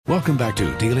Welcome back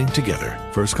to Dealing Together.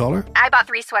 First caller? I bought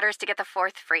 3 sweaters to get the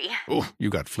 4th free. Oh, you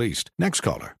got fleeced. Next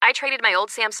caller? I traded my old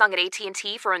Samsung at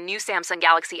AT&T for a new Samsung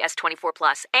Galaxy S24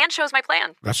 Plus and chose my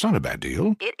plan. That's not a bad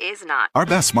deal. It is not. Our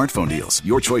best smartphone deals.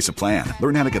 Your choice of plan.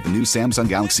 Learn how to get the new Samsung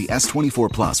Galaxy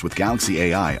S24 Plus with Galaxy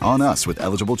AI on us with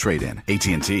eligible trade-in.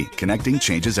 AT&T. Connecting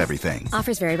changes everything.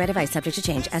 Offers vary by device. Subject to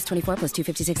change. S24 plus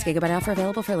 256 gigabyte offer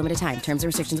available for a limited time. Terms and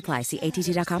restrictions apply. See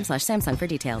att.com/Samsung for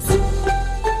details.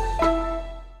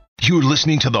 You're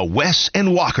listening to the Wes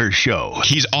and Walker Show.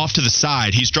 He's off to the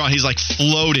side. He's like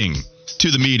floating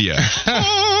to the media.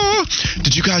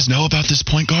 Did you guys know about this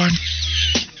point guard?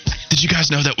 Did you guys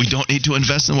know that we don't need to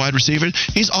invest in wide receivers?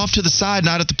 He's off to the side,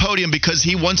 not at the podium, because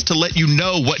he wants to let you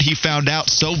know what he found out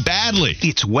so badly.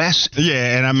 It's Wes.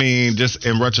 Yeah, and I mean, just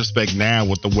in retrospect now,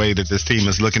 with the way that this team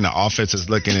is looking, the offense is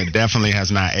looking, it definitely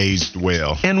has not aged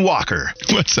well. And Walker.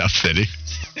 What's up, Fitty?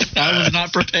 I was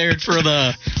not prepared for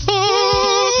the...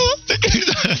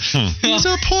 He's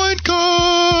a point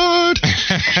guard.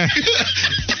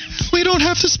 We don't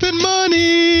have to spend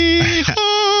money.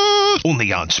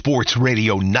 Only on Sports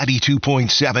Radio 92.7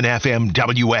 FM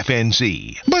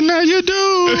WFNZ. But now you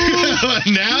do.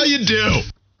 Now you do.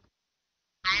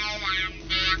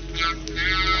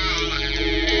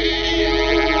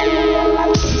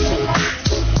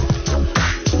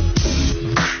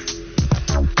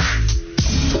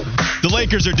 The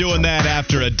Lakers are doing that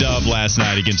after a dub last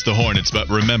night against the Hornets, but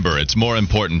remember, it's more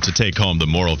important to take home the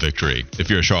moral victory if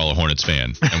you're a Charlotte Hornets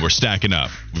fan, and we're stacking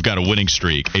up. We've got a winning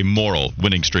streak, a moral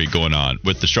winning streak going on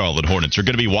with the Charlotte Hornets. We're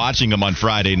going to be watching them on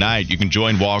Friday night. You can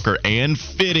join Walker and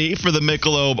Fitty for the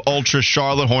Michelob Ultra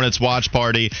Charlotte Hornets watch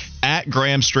party at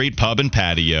Graham Street Pub and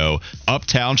Patio,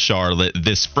 Uptown Charlotte,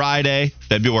 this Friday,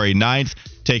 February 9th.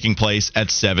 Taking place at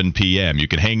 7 p.m. You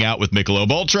can hang out with Michelob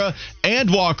Ultra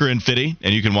and Walker and Fitty,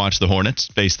 and you can watch the Hornets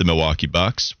face the Milwaukee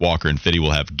Bucks. Walker and Fitty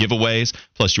will have giveaways,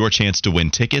 plus your chance to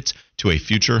win tickets to a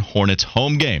future Hornets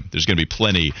home game. There's going to be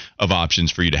plenty of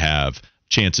options for you to have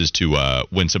chances to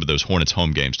win some of those Hornets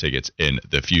home games tickets in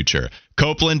the future.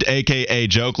 Copeland, a.k.a.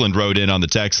 Jokeland, wrote in on the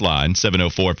text line,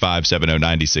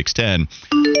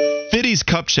 704-570-9610. Fitty's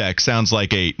cup check sounds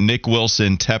like a Nick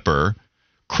Wilson Tepper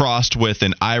crossed with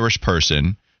an Irish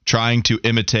person trying to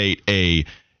imitate a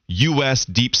U.S.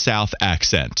 Deep South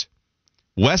accent.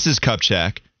 Wes's cup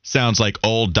check sounds like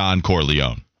old Don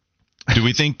Corleone. Do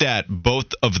we think that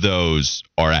both of those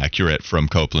are accurate from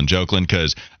Copeland Jokeland?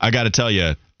 Because I got to tell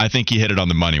you, I think he hit it on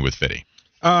the money with Fitty.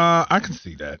 I can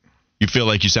see that. You feel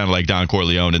like you sounded like Don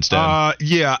Corleone instead?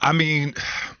 Yeah, I mean,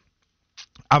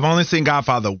 I've only seen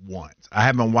Godfather once.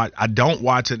 I don't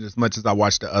watch it as much as I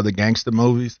watch the other gangster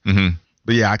movies. Mm-hmm.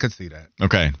 But yeah, I could see that.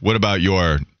 Okay. What about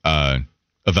your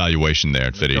evaluation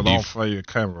there, Fitty? For your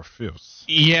camera feels.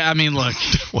 Yeah, I mean, look,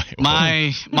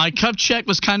 my cup check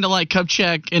was kind of like cup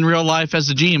check in real life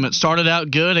as a GM. It started out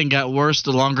good and got worse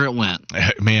the longer it went.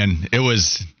 Man, it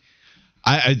was.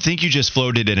 I think you just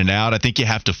floated in and out. I think you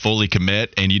have to fully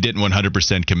commit, and you didn't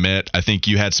 100% commit. I think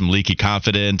you had some leaky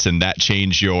confidence, and that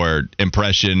changed your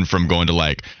impression from going to,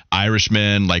 like,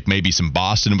 Irishman, like maybe some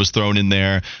Boston was thrown in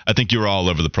there. I think you were all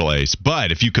over the place.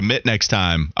 But if you commit next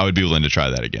time, I would be willing to try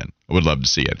that again. I would love to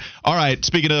see it. All right,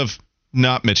 speaking of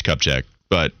not Mitch Kupchak,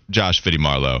 but Josh Fitty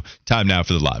Marlowe, time now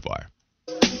for the Live Wire.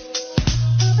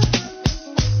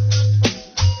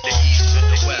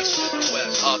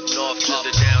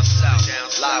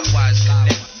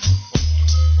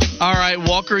 All right,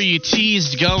 Walker, you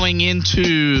teased going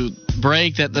into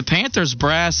break that the Panthers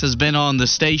brass has been on the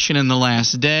station in the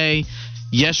last day.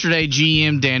 Yesterday,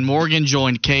 GM Dan Morgan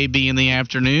joined KB in the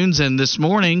afternoons, and this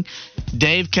morning,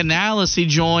 Dave Canales, he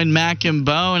joined Mac and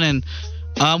Bone, and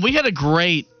we had a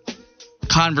great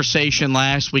conversation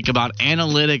last week about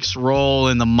analytics' role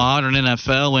in the modern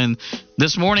NFL, and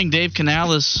this morning, Dave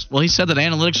Canales, well, he said that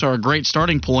analytics are a great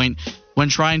starting point when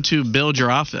trying to build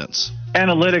your offense.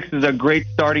 Analytics is a great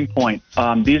starting point.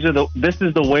 This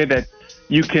is the way that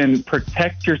you can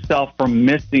protect yourself from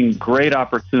missing great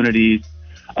opportunities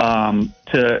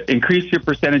to increase your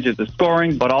percentages of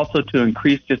scoring, but also to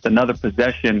increase just another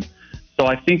possession. So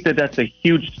I think that that's a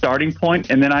huge starting point.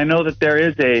 And then I know that there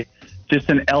is just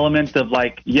an element of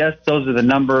like, yes, those are the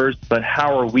numbers, but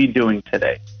how are we doing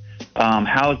today?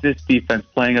 How is this defense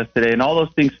playing us today? And all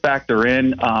those things factor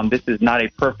in. This is not a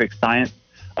perfect science.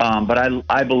 But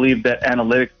I believe that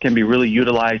analytics can be really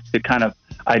utilized to kind of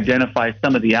identify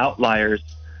some of the outliers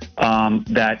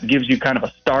that gives you kind of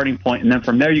a starting point. And then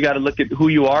from there, you got to look at who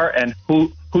you are and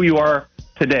who you are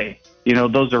today. You know,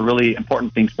 those are really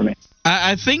important things for me.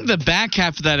 I think the back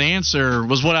half of that answer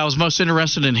was what I was most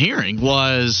interested in hearing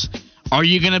was, Are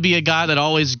you going to be a guy that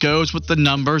always goes with the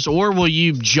numbers, or will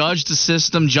you judge the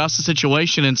system, judge the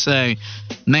situation, and say,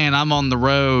 man, I'm on the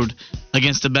road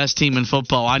against the best team in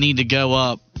football. I need to go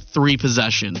up 3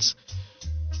 possessions.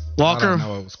 Walker? I don't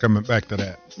know. I was coming back to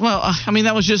that. Well, I mean,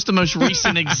 that was just the most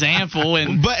recent example.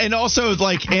 And also,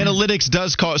 like, analytics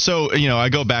does cause. So, I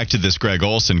go back to this Greg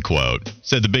Olson quote.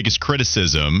 Said the biggest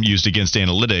criticism used against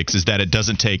analytics is that it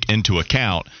doesn't take into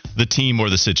account the team or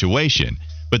the situation.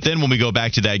 But then when we go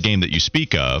back to that game that you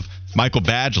speak of, Michael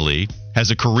Badgley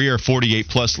has a career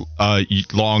 48-plus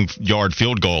long yard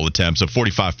field goal attempts of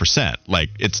 45%. Like,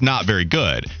 it's not very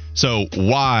good. So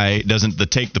why doesn't the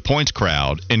take the points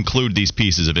crowd include these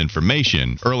pieces of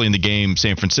information? Early in the game,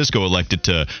 San Francisco elected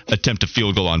to attempt a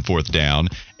field goal on 4th down,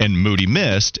 and Moody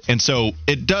missed. And so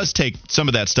it does take some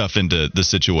of that stuff into the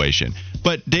situation.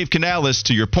 But Dave Canales,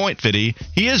 to your point, Fitty,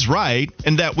 he is right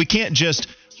in that we can't just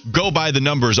go by the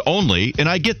numbers only, and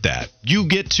I get that. You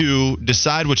get to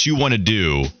decide what you want to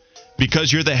do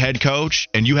because you're the head coach,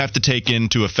 and you have to take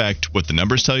into effect what the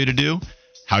numbers tell you to do,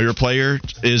 how your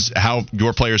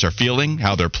players are feeling,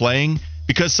 how they're playing,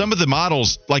 because some of the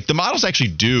models, like the models actually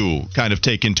do kind of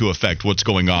take into effect what's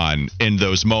going on in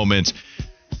those moments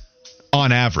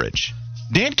on average.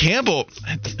 When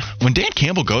Dan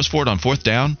Campbell goes for it on 4th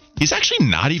down, he's actually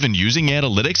not even using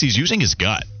analytics. He's using his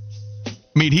gut.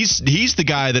 I mean, he's the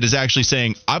guy that is actually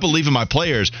saying, I believe in my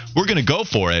players. We're going to go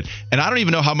for it. And I don't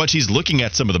even know how much he's looking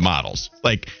at some of the models.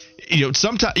 Like,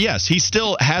 sometimes, yes, he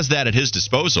still has that at his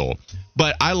disposal.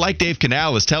 But I like Dave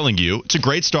Canales telling you it's a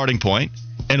great starting point,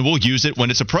 and we'll use it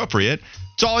when it's appropriate.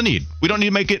 It's all I need. We don't need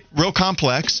to make it real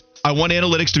complex. I want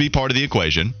analytics to be part of the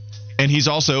equation. And he's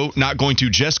also not going to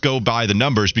just go by the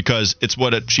numbers because it's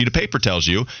what a sheet of paper tells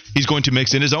you. He's going to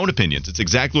mix in his own opinions. It's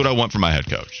exactly what I want from my head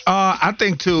coach. I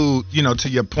think, to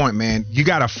your point, man, you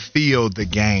got to feel the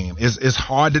game. It's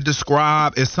hard to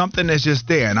describe. It's something that's just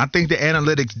there. And I think the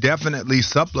analytics definitely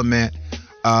supplement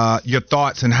your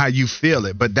thoughts and how you feel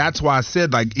it. But that's why I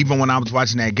said, like, even when I was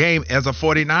watching that game as a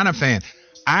 49er fan,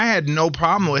 I had no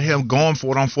problem with him going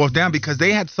for it on 4th down because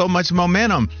they had so much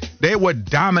momentum. They were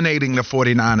dominating the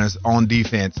 49ers on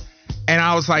defense. And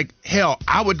I was like, hell,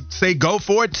 I would say go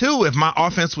for it too if my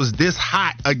offense was this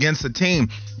hot against a team.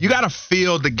 You got to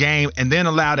feel the game and then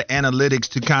allow the analytics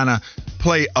to kind of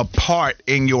play a part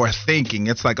in your thinking.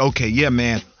 It's like, okay, yeah,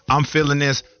 man, I'm feeling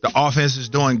this. The offense is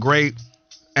doing great.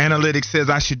 Analytics says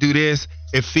I should do this.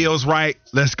 It feels right.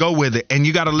 Let's go with it. And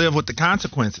you got to live with the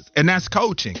consequences. And that's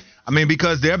coaching. I mean,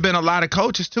 because there have been a lot of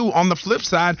coaches, too, on the flip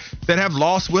side that have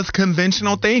lost with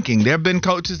conventional thinking. There have been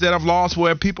coaches that have lost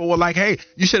where people were like, hey,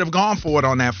 you should have gone for it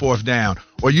on that 4th down.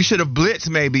 Or you should have blitzed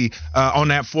maybe on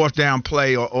that 4th down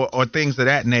play or things of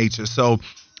that nature. So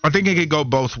I think it could go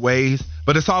both ways.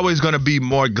 But it's always going to be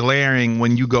more glaring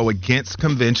when you go against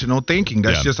conventional thinking.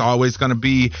 That's just always going to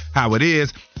be how it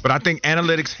is. But I think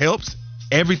analytics helps.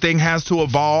 Everything has to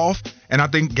evolve, and I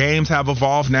think games have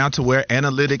evolved now to where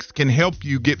analytics can help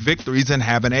you get victories and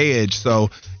have an edge. So,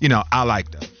 I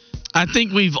like that. I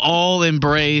think we've all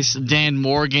embraced Dan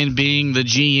Morgan being the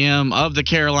GM of the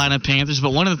Carolina Panthers,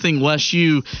 but one of the things, Wes,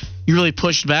 you really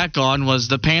pushed back on was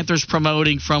the Panthers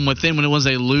promoting from within when it was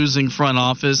a losing front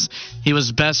office. He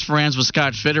was best friends with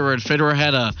Scott Fitterer, and Fitterer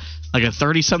had a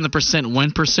 30-something%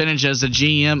 win percentage as the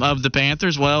GM of the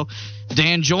Panthers. Well,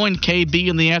 Dan joined KB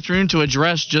in the afternoon to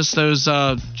address just those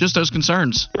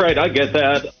concerns. Right, I get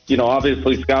that.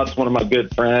 Obviously Scott's one of my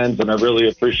good friends, and I really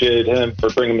appreciate him for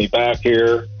bringing me back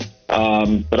here.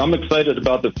 But I'm excited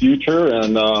about the future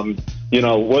and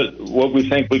what we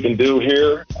think we can do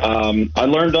here. I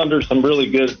learned under some really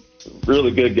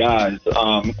good guys.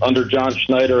 Under John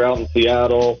Schneider out in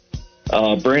Seattle.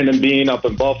 Brandon Bean up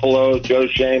in Buffalo, Joe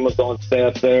Shane was on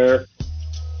staff there.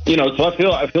 So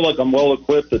I feel like I'm well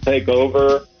equipped to take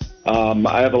over.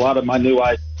 I have a lot of my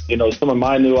some of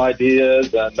my new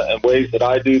ideas and ways that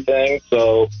I do things.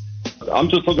 So I'm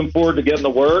just looking forward to getting to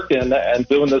work and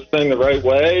doing this thing the right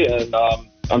way. And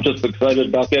I'm just excited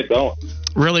about getting going.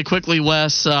 Really quickly,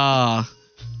 Wes,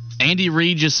 Andy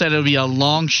Reid just said it would be a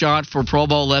long shot for Pro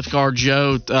Bowl left guard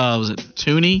Joe, was it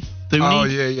Thuney? Oh,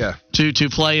 yeah. To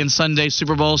play in Sunday's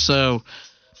Super Bowl. So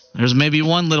there's maybe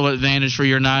one little advantage for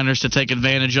your Niners to take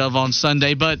advantage of on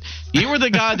Sunday. But you were the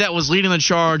guy that was leading the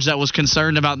charge that was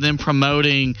concerned about them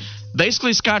promoting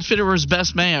basically Scott Fitterer's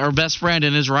best man or best friend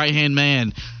and his right-hand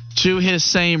man to his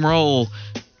same role.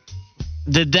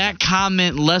 Did that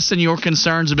comment lessen your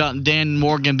concerns about Dan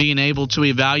Morgan being able to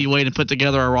evaluate and put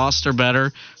together a roster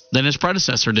better than his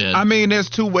predecessor did? I mean, there's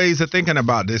two ways of thinking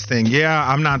about this thing. Yeah,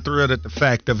 I'm not thrilled at the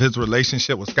fact of his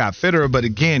relationship with Scott Fitterer, but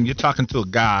again, you're talking to a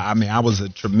guy. I mean, I was a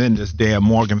tremendous Dan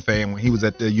Morgan fan when he was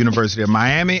at the University of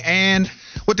Miami, and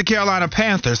with the Carolina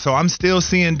Panthers. So I'm still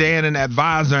seeing Dan in that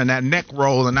visor and that neck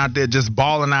roll and out there just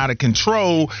balling out of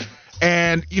control.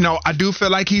 And, I do feel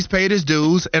like he's paid his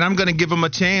dues, and I'm going to give him a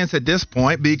chance at this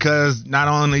point because not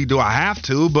only do I have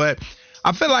to, but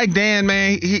I feel like Dan,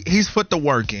 man, he's put the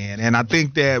work in. And I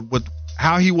think that with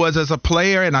how he was as a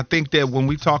player, and I think that when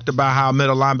we talked about how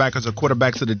middle linebackers are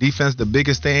quarterbacks of the defense, the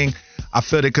biggest thing I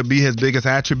feel it could be his biggest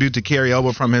attribute to carry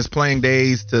over from his playing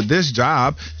days to this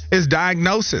job is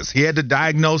diagnosis. He had to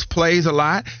diagnose plays a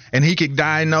lot, and he could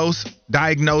diagnose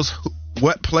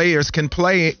what players can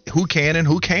play, who can and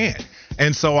who can't.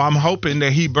 And so I'm hoping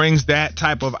that he brings that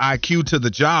type of IQ to the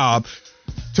job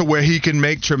to where he can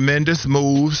make tremendous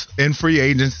moves in free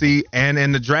agency and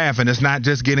in the draft. And it's not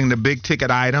just getting the big ticket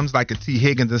items like a T.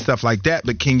 Higgins and stuff like that,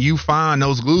 but can you find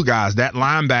those glue guys, that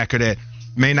linebacker that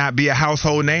may not be a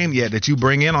household name yet, that you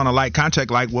bring in on a light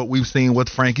contract like what we've seen with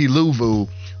Frankie Louvu?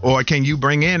 Or can you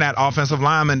bring in that offensive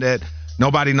lineman that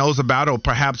nobody knows about or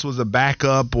perhaps was a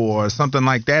backup or something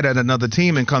like that at another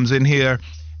team and comes in here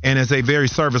and is a very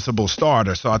serviceable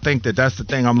starter? So I think that that's the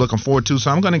thing I'm looking forward to. So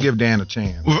I'm going to give Dan a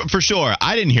chance. For sure.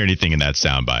 I didn't hear anything in that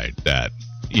soundbite that,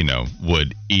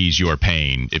 would ease your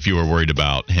pain if you were worried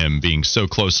about him being so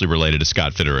closely related to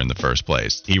Scott Fitterer in the first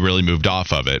place. He really moved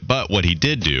off of it. But what he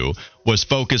did do was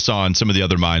focus on some of the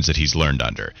other minds that he's learned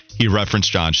under. He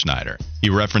referenced John Schneider. He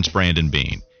referenced Brandon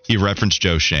Beane. He referenced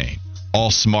Joe Shane.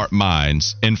 All smart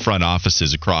minds in front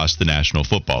offices across the National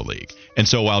Football League. And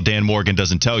so while Dan Morgan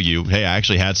doesn't tell you, hey, I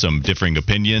actually had some differing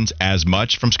opinions as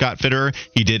much from Scott Fitterer,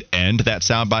 he did end that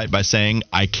soundbite by saying,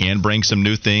 I can bring some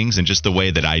new things and just the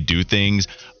way that I do things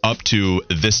up to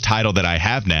this title that I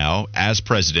have now as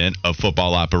president of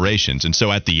football operations. And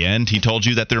so at the end, he told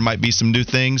you that there might be some new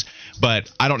things, but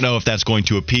I don't know if that's going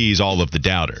to appease all of the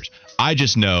doubters. I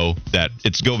just know that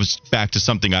it goes back to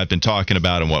something I've been talking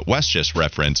about and what Wes just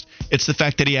referenced. It's the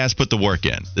fact that he has put the work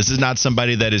in. This is not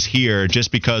somebody that is here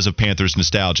just because of Panthers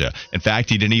nostalgia. In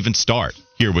fact, he didn't even start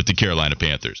here with the Carolina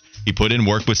Panthers. He put in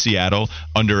work with Seattle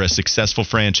under a successful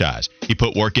franchise. He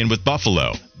put work in with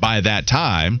Buffalo. By that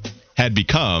time, had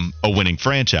become a winning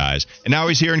franchise. And now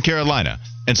he's here in Carolina.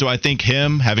 And so I think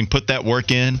him having put that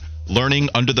work in, learning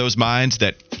under those minds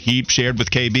that he shared with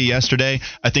KB yesterday,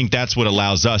 I think that's what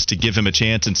allows us to give him a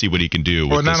chance and see what he can do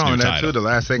with this new title. Well, not only that, too, the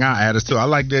last thing I add is, too,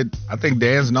 I think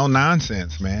Dan's no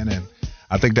nonsense, man. And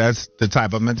I think that's the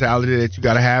type of mentality that you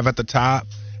got to have at the top.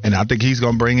 And I think he's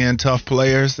going to bring in tough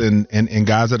players and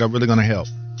guys that are really going to help.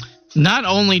 Not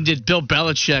only did Bill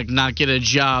Belichick not get a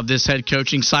job this head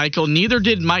coaching cycle, neither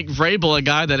did Mike Vrabel, a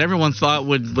guy that everyone thought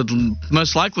would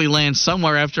most likely land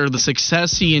somewhere after the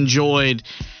success he enjoyed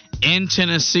in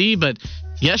Tennessee. But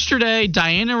yesterday,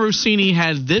 Diana Rossini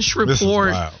had this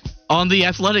report on the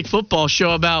Athletic Football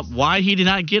Show about why he did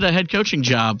not get a head coaching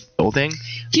job. Whole thing.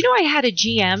 Do you know I had a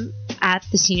GM at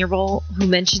the Senior Bowl who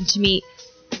mentioned to me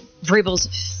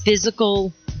Vrabel's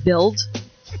physical build,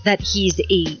 that he's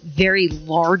a very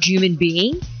large human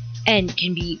being and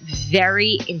can be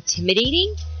very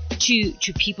intimidating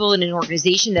to people in an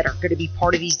organization that are going to be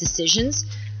part of these decisions,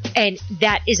 and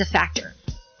that is a factor.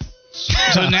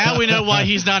 So now we know why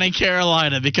he's not in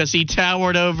Carolina, because he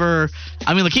towered over.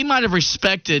 I mean, look, he might have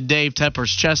respected Dave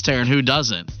Tepper's chest hair, and who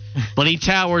doesn't? But he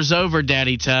towers over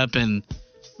Daddy Tep, and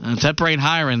Tepper ain't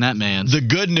hiring that man. The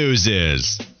good news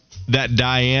is that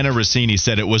Diana Rossini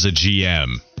said it was a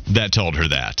GM that told her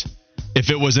that. If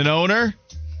it was an owner,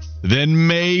 then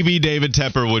maybe David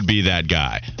Tepper would be that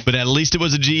guy. But at least it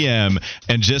was a GM.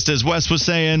 And just as Wes was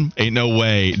saying, ain't no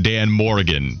way Dan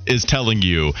Morgan is telling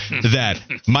you that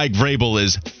Mike Vrabel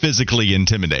is physically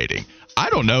intimidating. I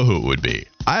don't know who it would be.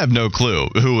 I have no clue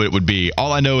who it would be.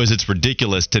 All I know is it's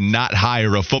ridiculous to not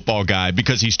hire a football guy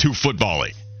because he's too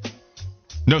football-y.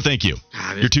 No, thank you.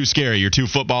 You're too scary. You're too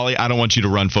football-y. I don't want you to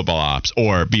run football ops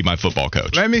or be my football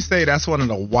coach. Let me say that's one of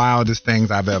the wildest things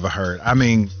I've ever heard. I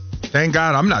mean, thank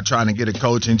God I'm not trying to get a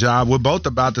coaching job. We're both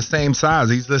about the same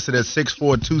size. He's listed at 6'4",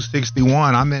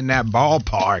 261. I'm in that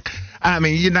ballpark. I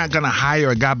mean, you're not going to hire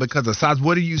a guy because of size.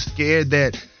 What are you scared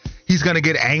that he's going to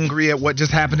get angry at what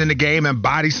just happened in the game and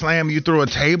body slam you through a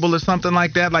table or something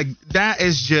like that? Like, that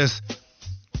is just...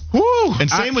 Woo. And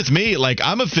same with me. Like,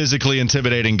 I'm a physically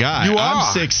intimidating guy. You are.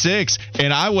 I'm 6'6",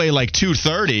 and I weigh like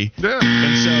 230. Yeah.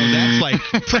 And so that's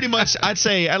like pretty much, I'd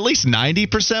say, at least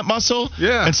 90% muscle.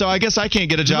 Yeah. And so I guess I can't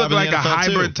get a job you look in the like NFL a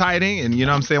hybrid too. tight end. You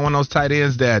know what I'm saying? One of those tight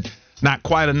ends that not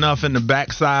quite enough in the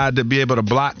backside to be able to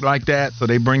block like that. So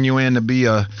they bring you in to be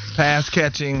a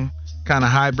pass-catching kind of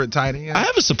hybrid tight end. I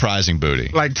have a surprising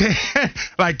booty. Like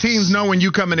teams know when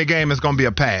you come in the game, it's going to be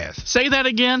a pass. Say that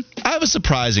again. I have a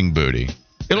surprising booty.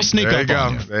 It'll sneak up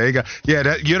on you. There you go.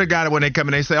 Yeah, you're the guy that when they come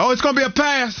in, they say, "Oh, it's gonna be a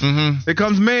pass." Mm-hmm. It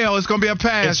comes mail. It's gonna be a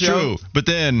pass. It's true. But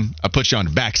then I put you on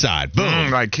the backside.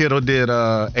 Boom. Like Kittle did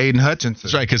Aiden Hutchinson.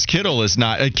 That's right, because Kittle is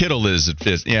not. Kittle is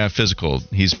physical.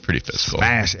 He's pretty physical.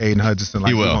 Smash Aiden Hutchinson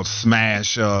like he will.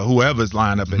 Smash whoever's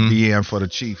lined up at DM for the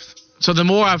Chiefs. So the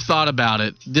more I've thought about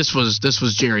it, this was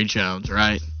Jerry Jones,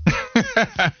 right?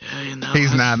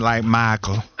 He's not like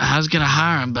Michael. I was gonna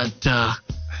hire him, but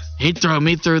he'd throw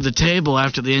me through the table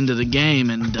after the end of the game,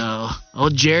 and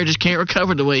old Jerry just can't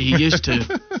recover the way he used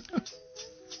to.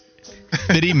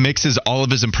 That he mixes all of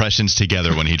his impressions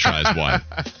together when he tries one.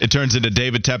 It turns into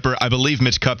David Tepper. I believe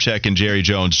Mitch Kupchak and Jerry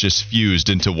Jones just fused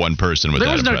into one person with that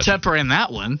impression. There was no Tepper in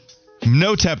that one.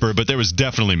 No Tepper, but there was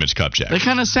definitely Mitch Kupchak. They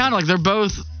kind of sound like they're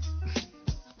both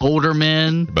older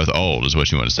men. Both old is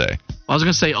what you want to say. I was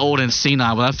going to say old and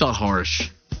senile, but that felt harsh.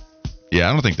 Yeah,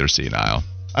 I don't think they're senile.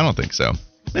 I don't think so.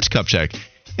 Mitch Kupchak,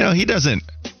 he doesn't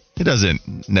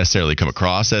necessarily come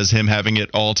across as him having it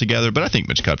all together, but I think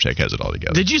Mitch Kupchak has it all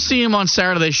together. Did you see him on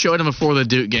Saturday? They showed him before the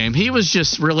Duke game. He was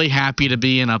just really happy to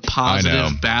be in a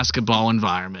positive basketball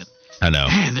environment. I know.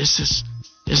 Man, this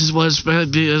is what it's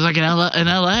like in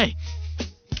L.A.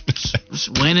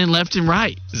 Winning left and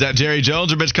right. Is that Jerry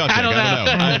Jones or Mitch Kupchak? I don't know.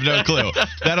 I have no clue.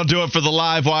 That'll do it for the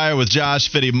Live Wire with Josh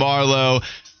Fitty Marlowe.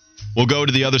 We'll go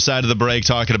to the other side of the break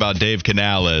talking about Dave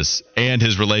Canales and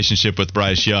his relationship with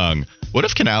Bryce Young. What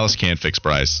if Canales can't fix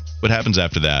Bryce? What happens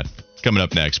after that? Coming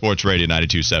up next, Sports Radio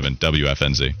 92.7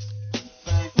 WFNZ.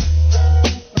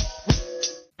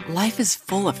 Life is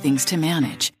full of things to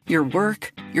manage. Your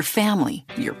work, your family,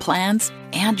 your plans,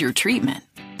 and your treatment.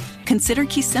 Consider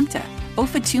Kesimpta,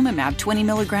 ofatumumab 20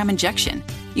 milligram injection.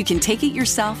 You can take it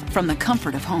yourself from the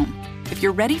comfort of home. If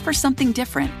you're ready for something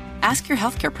different, ask your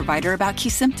healthcare provider about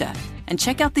Kesimpta and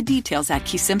check out the details at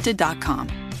kesimpta.com.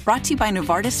 Brought to you by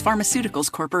Novartis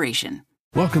Pharmaceuticals Corporation.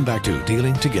 Welcome back to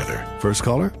Dealing Together. First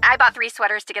caller? I bought 3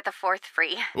 sweaters to get the 4th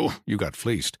free. Oh, you got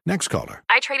fleeced. Next caller.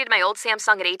 I traded my old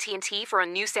Samsung at AT&T for a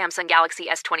new Samsung Galaxy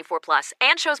S24 Plus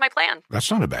and chose my plan. That's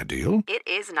not a bad deal. It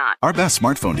is not. Our best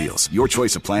smartphone deals. Your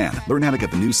choice of plan. Learn how to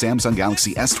get the new Samsung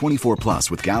Galaxy S24 Plus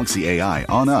with Galaxy AI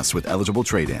on us with eligible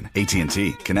trade-in.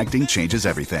 AT&T. Connecting changes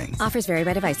everything. Offers vary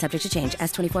by device. Subject to change.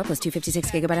 S24 plus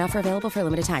 256 gigabyte offer available for a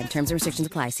limited time. Terms and restrictions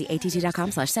apply. See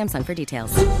att.com/Samsung for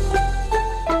details.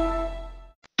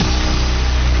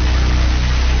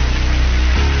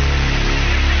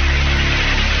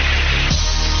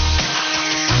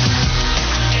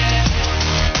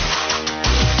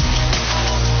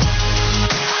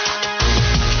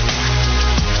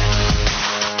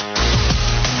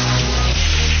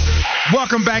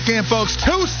 Welcome back in, folks.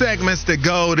 2 segments to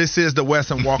go. This is the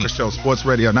Wes and Walker Show, Sports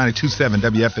Radio 92.7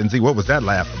 WFNZ. What was that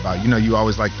laugh about? You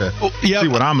always like to see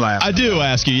what I'm laughing I do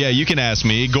ask you. Yeah, you can ask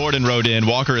me. Gordon wrote in,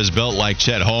 Walker is built like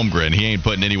Chet Holmgren. He ain't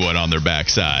putting anyone on their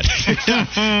backside.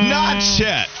 Not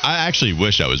Chet. I actually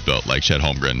wish I was built like Chet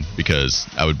Holmgren because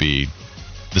I would be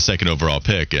the 2nd overall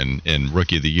pick in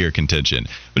Rookie of the Year contention.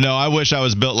 But no, I wish I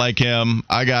was built like him.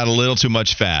 I got a little too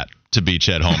much fat to be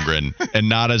Chet Holmgren and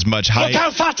not as much height. Look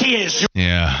how fat he is.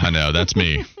 Yeah, I know. That's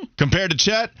me. Compared to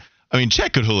Chet,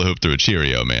 Chet could hula hoop through a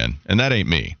Cheerio, man. And that ain't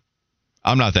me.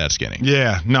 I'm not that skinny.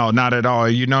 Yeah, no, not at all.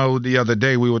 The other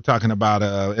day we were talking about,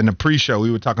 in the pre-show,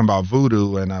 we were talking about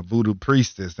voodoo and a voodoo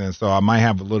priestess. And so I might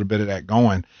have a little bit of that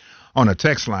going on a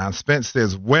text line. Spence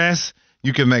says, Wes,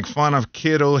 you can make fun of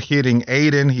Kittle hitting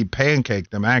Aiden. He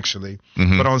pancaked him, actually.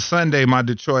 Mm-hmm. But on Sunday, my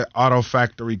Detroit Auto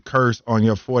Factory curse on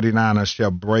your 49ers shall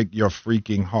break your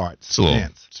freaking heart.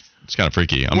 Spence. It's kind of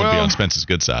freaky. I'm going to be on Spence's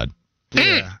good side.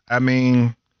 Yeah.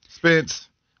 Spence,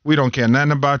 we don't care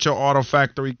nothing about your Auto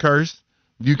Factory curse.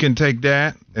 You can take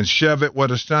that and shove it where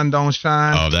the sun don't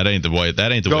shine. Oh, that ain't the way.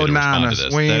 That ain't the way to respond to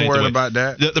this. We ain't worried about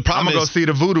that. The problem I'm going to go see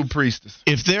the voodoo priestess.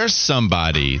 If there's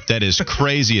somebody that is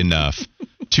crazy enough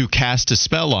to cast a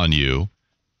spell on you,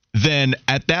 then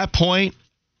at that point,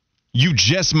 you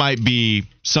just might be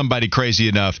somebody crazy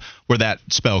enough where that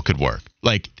spell could work.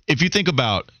 Like, if you think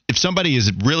about if somebody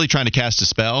is really trying to cast a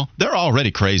spell, they're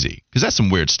already crazy because that's some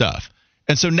weird stuff.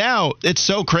 And so now it's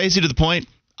so crazy to the point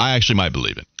I actually might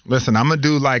believe it. Listen, I'm going to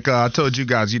do like I told you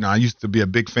guys, I used to be a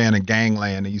big fan of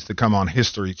Gangland. It used to come on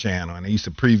History Channel, and they used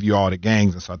to preview all the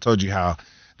gangs. And so I told you how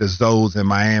the Zoes in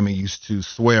Miami used to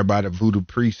swear by the voodoo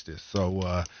priestess.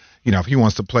 So, if he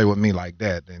wants to play with me like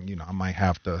that, then, I might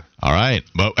have to. All right.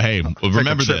 But, hey,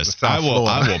 remember this. I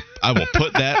will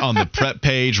put that on the prep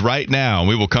page right now, and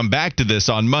we will come back to this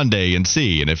on Monday and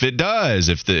see. And if it does,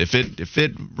 if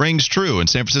it rings true and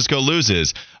San Francisco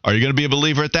loses, are you going to be a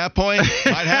believer at that point?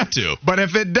 Might have to. But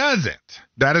if it doesn't,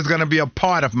 that is going to be a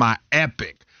part of my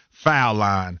epic foul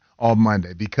line on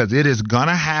Monday because it is going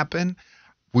to happen.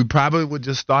 we probably would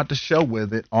just start the show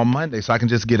with it on Monday so I can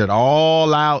just get it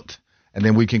all out, and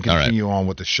then we can continue on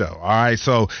with the show. All right,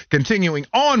 so continuing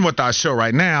on with our show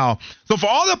right now. So for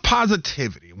all the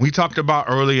positivity we talked about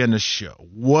earlier in the show,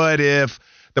 what if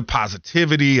the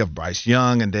positivity of Bryce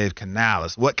Young and Dave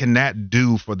Canales, what can that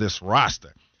do for this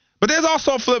roster? But there's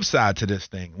also a flip side to this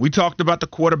thing. We talked about the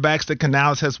quarterbacks that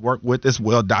Canales has worked with. It's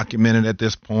well documented at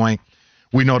this point.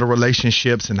 We know the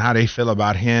relationships and how they feel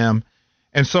about him.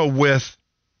 And so with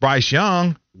Bryce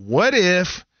Young, what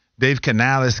if Dave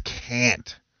Canales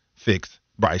can't fix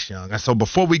Bryce Young? And so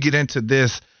before we get into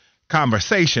this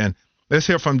conversation, let's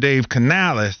hear from Dave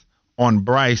Canales on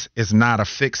Bryce is not a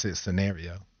fix-it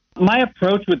scenario. My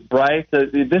approach with Bryce,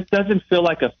 this doesn't feel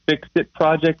like a fix-it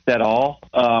project at all.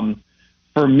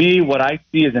 For me, what I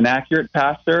see is an accurate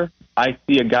passer. I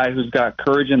see a guy who's got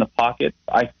courage in the pocket.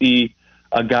 I see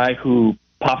a guy who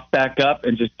pops back up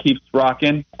and just keeps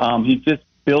rocking. He's just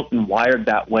built and wired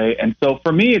that way. And so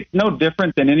for me, it's no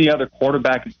different than any other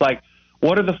quarterback. It's like,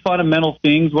 what are the fundamental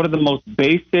things? What are the most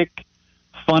basic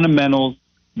fundamentals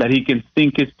that he can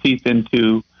sink his teeth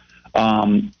into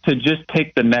to just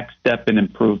take the next step in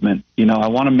improvement? You know, I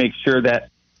want to make sure that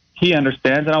he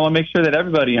understands, and I want to make sure that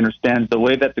everybody understands the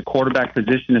way that the quarterback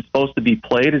position is supposed to be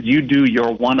played is you do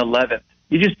your 1/11.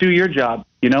 You just do your job,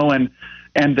 you know, and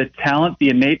the talent, the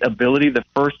innate ability, the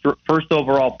first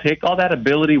overall pick, all that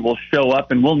ability will show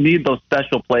up, and we'll need those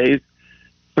special plays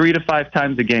 3 to 5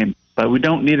 times a game. But we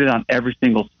don't need it on every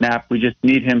single snap. We just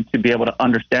need him to be able to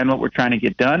understand what we're trying to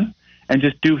get done and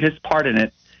just do his part in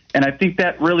it. And I think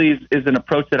that really is an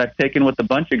approach that I've taken with a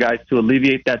bunch of guys to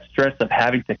alleviate that stress of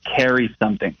having to carry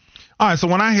something. All right, so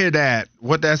when I hear that,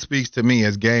 what that speaks to me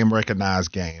is game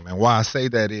recognized game. And why I say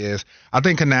that is I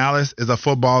think Canales is a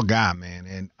football guy, man,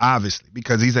 and obviously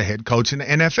because he's a head coach in the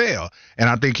NFL. And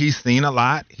I think he's seen a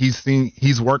lot.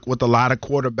 He's worked with a lot of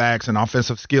quarterbacks and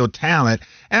offensive skill talent.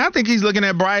 And I think he's looking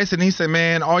at Bryce and he said,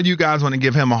 man, all you guys want to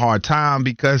give him a hard time,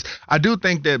 because I do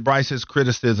think that Bryce's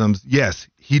criticisms, yes,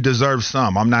 he deserves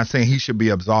some. I'm not saying he should be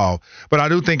absolved. But I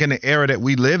do think in the era that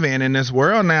we live in this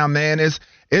world now, man,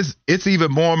 it's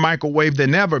even more microwave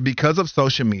than ever because of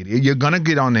social media. You're going to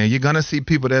get on there. You're going to see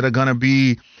people that are going to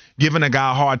be giving a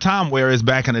guy a hard time, whereas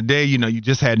back in the day, you know, you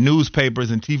just had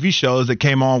newspapers and TV shows that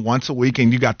came on once a week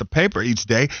and you got the paper each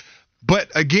day. But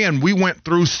again, we went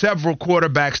through several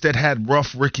quarterbacks that had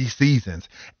rough rookie seasons,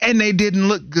 and they didn't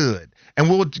look good. And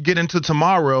we'll get into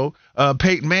tomorrow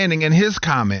Peyton Manning and his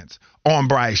comments on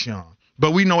Bryce Young.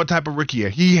 But we know what type of rookie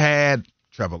he had.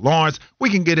 Trevor Lawrence, we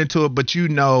can get into it, but you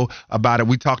know about it.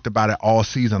 We talked about it all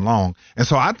season long. And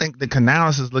so I think that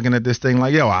Canales is looking at this thing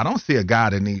like, yo, I don't see a guy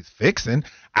that needs fixing.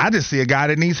 I just see a guy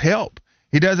that needs help.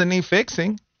 He doesn't need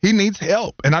fixing. He needs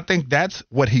help. And I think that's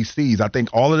what he sees. I think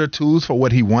all of the tools for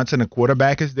what he wants in a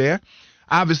quarterback is there.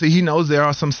 Obviously, he knows there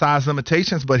are some size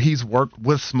limitations, but he's worked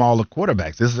with smaller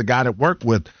quarterbacks. This is a guy that worked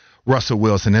with Russell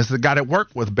Wilson. This is a guy that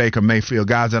worked with Baker Mayfield,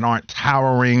 guys that aren't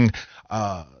towering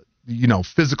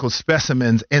physical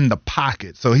specimens in the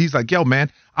pocket. So he's like, yo,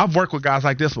 man, I've worked with guys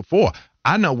like this before.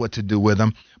 I know what to do with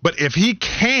them. But if he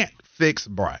can't fix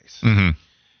Bryce,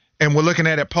 and we're looking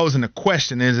at it posing the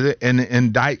question, is it an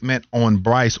indictment on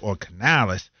Bryce or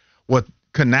Canales? With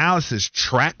Canales'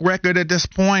 track record at this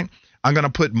point, I'm going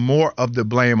to put more of the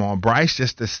blame on Bryce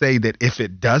just to say that if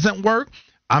it doesn't work,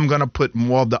 I'm going to put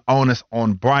more of the onus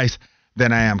on Bryce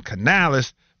than I am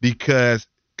Canales, because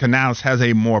Canales has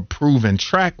a more proven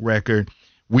track record.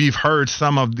 We've heard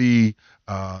some of the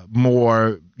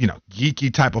more,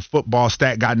 geeky type of football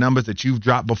stat guy numbers that you've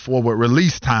dropped before with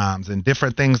release times and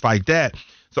different things like that.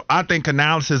 So I think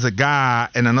Canales is a guy,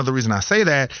 and another reason I say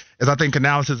that is I think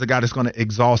Canales is a guy that's going to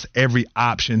exhaust every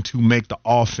option to make the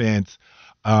offense,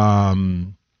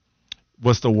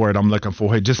 what's the word I'm looking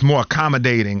for here, just more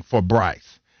accommodating for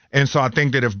Bryce. And so I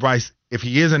think that if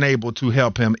he isn't able to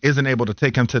help him, isn't able to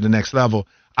take him to the next level,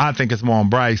 I think it's more on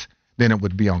Bryce than it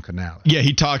would be on Canales. Yeah,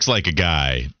 he talks like a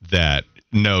guy that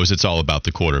knows it's all about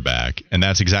the quarterback. And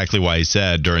that's exactly why he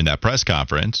said during that press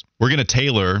conference, we're going to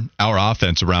tailor our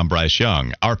offense around Bryce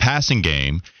Young. Our passing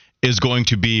game is going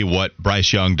to be what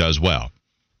Bryce Young does well.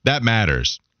 That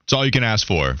matters. It's all you can ask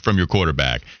for from your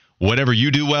quarterback. Whatever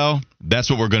you do well, that's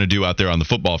what we're going to do out there on the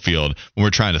football field when we're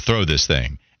trying to throw this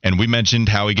thing. And we mentioned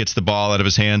how he gets the ball out of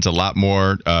his hands a lot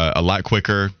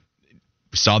quicker.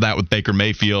 We saw that with Baker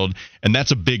Mayfield, and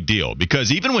that's a big deal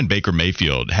because even when Baker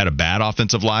Mayfield had a bad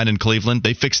offensive line in Cleveland,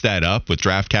 they fixed that up with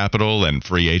draft capital and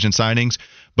free agent signings.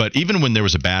 But even when there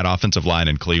was a bad offensive line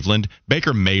in Cleveland,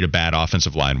 Baker made a bad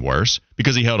offensive line worse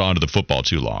because he held on to the football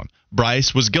too long.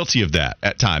 Bryce was guilty of that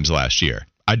at times last year.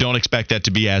 I don't expect that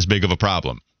to be as big of a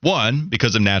problem One,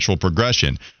 because of natural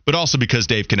progression, but also because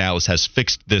Dave Canales has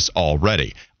fixed this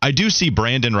already. I do see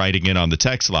Brandon writing in on the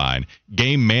text line,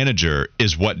 game manager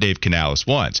is what Dave Canales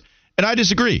wants. And I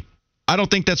disagree. I don't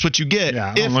think that's what you get.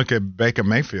 Yeah, I don't look at Baker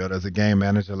Mayfield as a game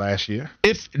manager last year.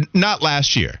 If not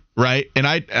last year, right? And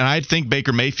I think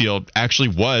Baker Mayfield actually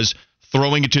was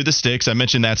throwing it to the sticks. I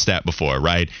mentioned that stat before,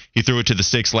 right? He threw it to the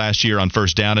sticks last year on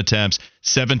first down attempts,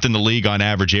 7th in the league on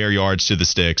average air yards to the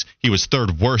sticks. He was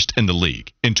 3rd worst in the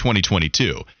league in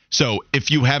 2022. So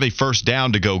if you have a first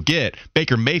down to go get,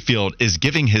 Baker Mayfield is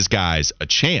giving his guys a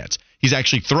chance. He's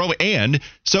actually throwing, and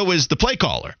so is the play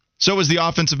caller. So is the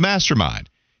offensive mastermind.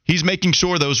 He's making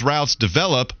sure those routes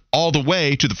develop all the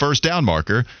way to the first down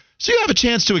marker, so you have a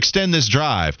chance to extend this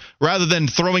drive rather than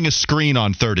throwing a screen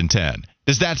on 3rd and 10.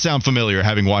 Does that sound familiar,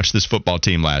 having watched this football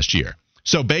team last year?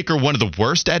 So Baker, one of the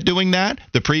worst at doing that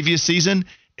the previous season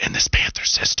in this Panther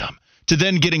system, to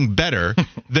then getting better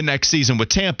the next season with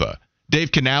Tampa.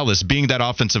 Dave Canales being that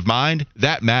offensive mind,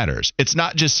 that matters. It's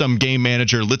not just some game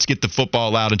manager, let's get the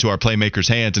football out into our playmakers'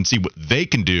 hands and see what they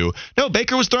can do. No,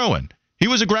 Baker was throwing. He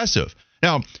was aggressive.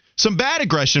 Now, some bad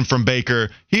aggression from Baker.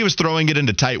 He was throwing it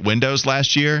into tight windows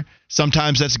last year.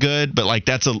 Sometimes that's good, but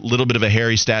that's a little bit of a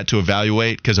hairy stat to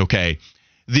evaluate because, okay,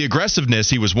 the aggressiveness,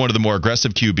 he was one of the more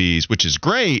aggressive QBs, which is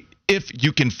great if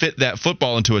you can fit that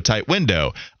football into a tight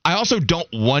window. I also don't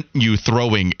want you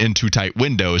throwing into tight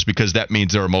windows because that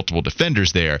means there are multiple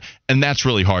defenders there, and that's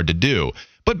really hard to do.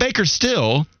 But Baker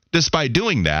still, despite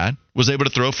doing that, was able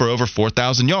to throw for over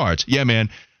 4,000 yards. Yeah, man,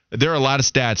 there are a lot of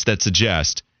stats that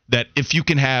suggest that if you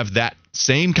can have that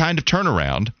same kind of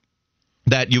turnaround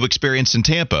that you experienced in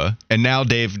Tampa, and now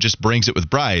Dave just brings it with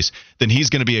Bryce, then he's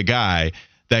going to be a guy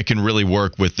that can really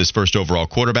work with this first overall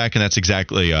quarterback, and that's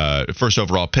exactly first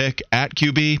overall pick at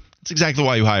QB. That's exactly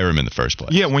why you hire him in the first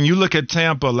place. Yeah, when you look at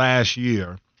Tampa last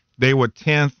year, they were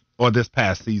 10th, or this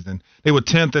past season, they were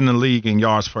 10th in the league in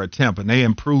yards per attempt, and they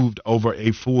improved over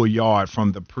a full yard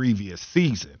from the previous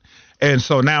season. And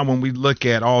so now when we look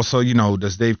at also,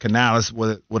 does Dave Canales,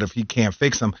 what if he can't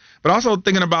fix him? But also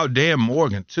thinking about Dan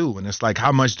Morgan, too. And it's like,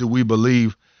 how much do we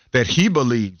believe that he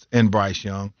believes in Bryce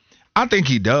Young? I think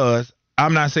he does.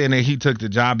 I'm not saying that he took the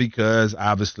job because,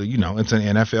 obviously, it's an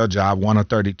NFL job, 1 of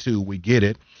 32. We get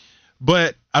it.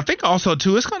 But I think also,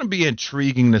 too, it's going to be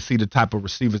intriguing to see the type of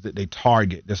receivers that they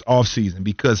target this offseason.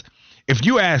 Because if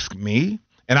you ask me,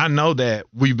 and I know that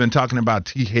we've been talking about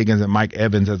T. Higgins and Mike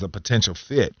Evans as a potential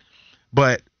fit,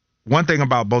 but one thing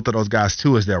about both of those guys,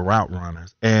 too, is they're route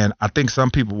runners. And I think some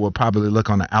people will probably look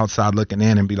on the outside looking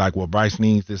in and be like, well, Bryce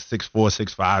needs this 6'4",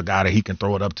 6'5" guy that he can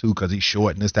throw it up to because he's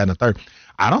short and this, that, and the third.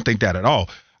 I don't think that at all.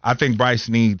 I think Bryce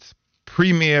needs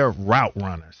premier route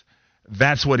runners.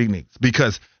 That's what he needs,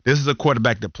 because this is a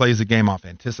quarterback that plays the game off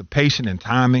anticipation and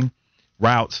timing,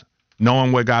 routes,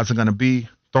 knowing where guys are going to be,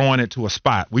 throwing it to a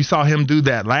spot. We saw him do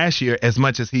that last year as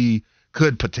much as he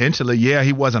could potentially. Yeah,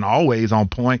 he wasn't always on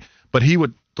point, but he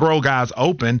would throw guys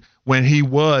open when he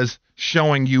was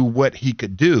showing you what he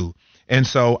could do. And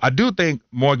so I do think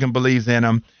Morgan believes in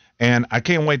him, and I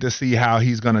can't wait to see how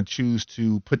he's going to choose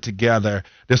to put together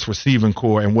this receiving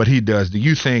core and what he does. Do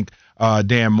you think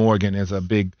Dan Morgan is a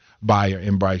big buyer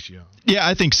in Bryce Young? Yeah,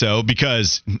 I think so,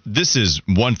 because this is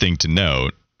one thing to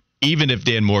note. Even if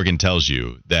Dan Morgan tells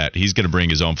you that he's going to bring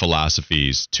his own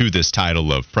philosophies to this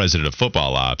title of president of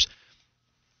football ops,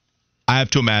 I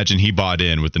have to imagine he bought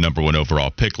in with the number 1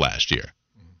 overall pick last year.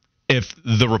 If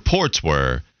the reports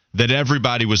were that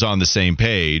everybody was on the same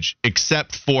page,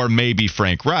 except for maybe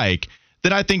Frank Reich,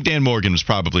 then I think Dan Morgan was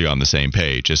probably on the same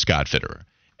page as Scott Fitterer.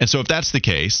 And so if that's the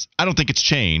case, I don't think it's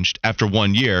changed after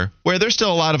 1 year where there's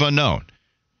still a lot of unknown.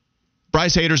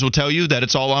 Bryce haters will tell you that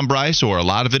it's all on Bryce, or a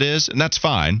lot of it is, and that's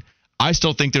fine. I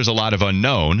still think there's a lot of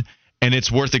unknown, and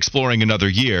it's worth exploring another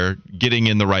year, getting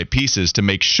in the right pieces to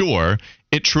make sure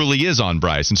it truly is on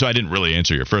Bryce. And so I didn't really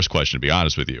answer your first question, to be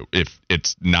honest with you. If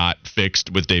it's not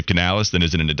fixed with Dave Canales, then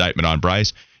is it an indictment on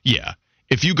Bryce? Yeah.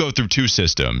 If you go through 2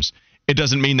 systems, it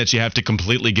doesn't mean that you have to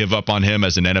completely give up on him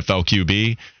as an NFL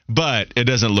QB, but it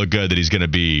doesn't look good that he's going to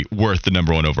be worth the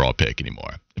number 1 overall pick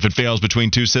anymore. If it fails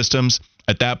between 2 systems,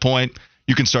 at that point,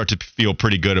 you can start to feel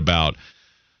pretty good about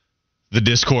the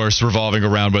discourse revolving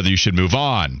around whether you should move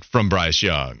on from Bryce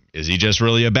Young. Is he just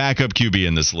really a backup QB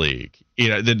in this league?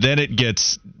 Then it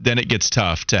gets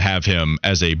tough to have him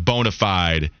as a bona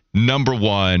fide number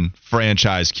 1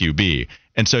 franchise QB.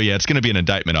 And so, yeah, it's going to be an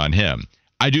indictment on him.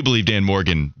 I do believe Dan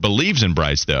Morgan believes in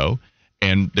Bryce, though,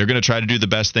 and they're going to try to do the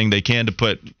best thing they can to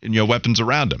put weapons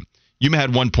around him. You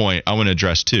had one point I want to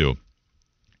address, too.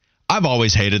 I've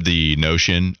always hated the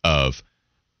notion of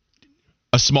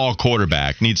a small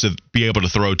quarterback needs to be able to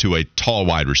throw to a tall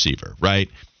wide receiver, right?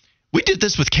 We did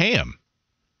this with Cam.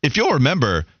 If you'll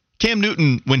remember, Cam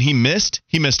Newton, when he missed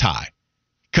high.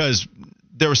 Because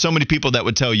there were so many people that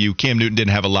would tell you Cam Newton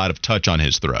didn't have a lot of touch on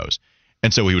his throws.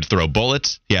 And so he would throw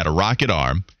bullets. He had a rocket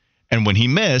arm. And when he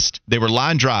missed, they were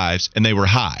line drives and they were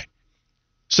high.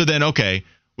 So then, okay,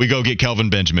 we go get Kelvin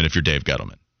Benjamin if you're Dave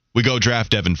Gettleman. We go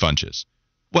draft Devin Funchess.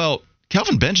 Well,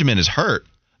 Kelvin Benjamin is hurt.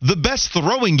 The best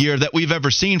throwing year that we've ever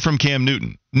seen from Cam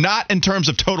Newton. Not in terms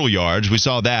of total yards. We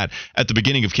saw that at the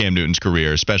beginning of Cam Newton's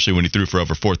career, especially when he threw for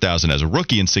over 4,000 as a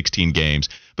rookie in 16 games.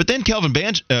 But then Kelvin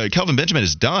Benjamin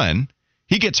is done.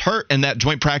 He gets hurt in that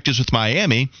joint practice with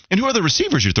Miami. And who are the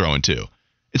receivers you're throwing to?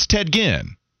 It's Ted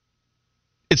Ginn.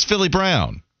 It's Philly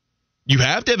Brown. You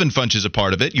have Devin Funchess a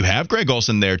part of it. You have Greg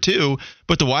Olsen there too.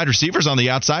 But the wide receivers on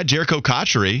the outside, Jericho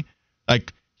Cotchery,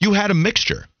 like you had a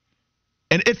mixture.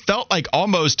 And it felt like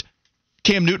almost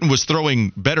Cam Newton was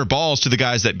throwing better balls to the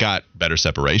guys that got better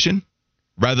separation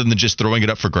rather than just throwing it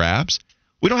up for grabs.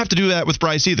 We don't have to do that with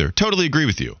Bryce either. Totally agree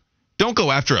with you. Don't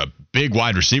go after a big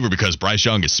wide receiver because Bryce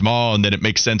Young is small and then it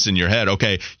makes sense in your head.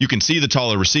 Okay, you can see the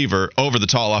taller receiver over the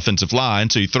tall offensive line,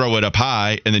 so you throw it up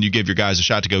high and then you give your guys a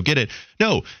shot to go get it.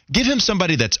 No, give him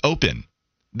somebody that's open.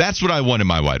 That's what I want in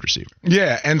my wide receiver.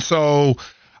 Yeah, and so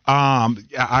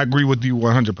I agree with you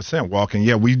 100%, Walken.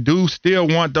 Yeah, we do still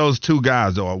want those two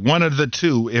guys, or one of the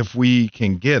two if we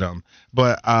can get them.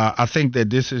 But I think that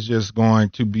this is just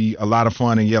going to be a lot of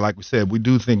fun. And, yeah, like we said, we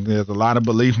do think there's a lot of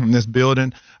belief in this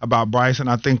building about Bryce. And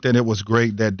I think that it was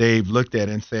great that Dave looked at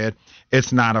it and said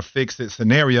it's not a fix-it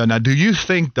scenario. Now, do you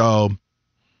think, though,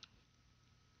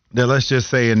 that let's just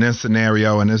say in this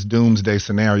scenario, in this doomsday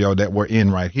scenario that we're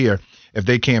in right here, if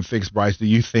they can't fix Bryce, do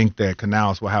you think that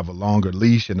Canales will have a longer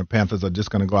leash and the Panthers are just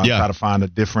going to go out and try to find a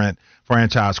different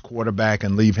franchise quarterback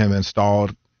and leave him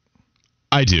installed?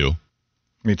 I do.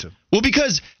 Me too. Well,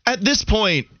 because at this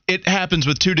point, it happens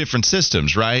with two different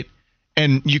systems, right?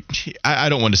 And I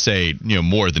don't want to say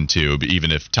more than two, but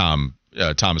even if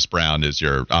Thomas Brown is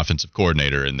your offensive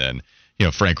coordinator, and then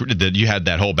Frank, that you had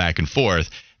that whole back and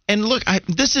forth. And look,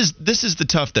 this is the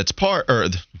tough that's part, or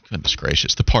goodness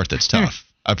gracious, the part that's tough.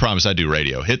 I promise I do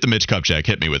radio. Hit the Mitch Kupchak.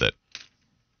 Hit me with it.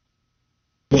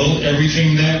 Well,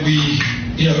 everything that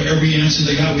every answer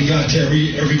they got, we got to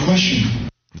every question.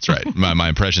 That's right. My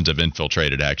impressions have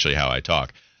infiltrated actually how I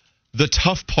talk. The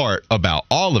tough part about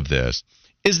all of this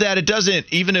is that it doesn't,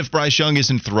 even if Bryce Young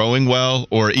isn't throwing well,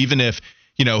 or even if,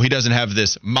 he doesn't have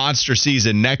this monster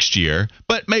season next year,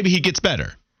 but maybe he gets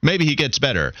better.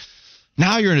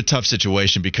 Now you're in a tough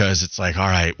situation because it's like, all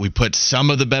right, we put some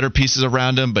of the better pieces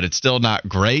around him, but it's still not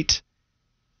great.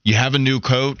 You have a new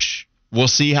coach. We'll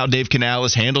see how Dave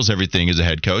Canales handles everything as a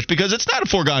head coach, because it's not a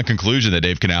foregone conclusion that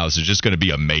Dave Canales is just going to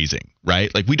be amazing, right?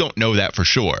 Like, we don't know that for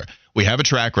sure. We have a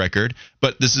track record,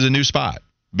 but this is a new spot.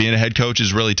 Being a head coach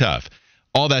is really tough.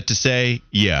 All that to say,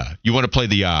 yeah, you want to play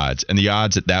the odds, and the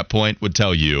odds at that point would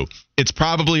tell you it's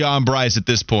probably on Bryce at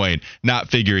this point not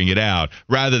figuring it out,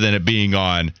 rather than it being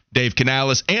on Dave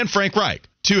Canales and Frank Reich,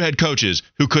 two head coaches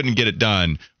who couldn't get it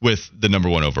done with the number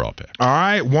 1 overall pick. All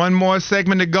right, one more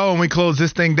segment to go, and we close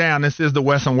this thing down. This is the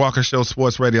Wes and Walker Show,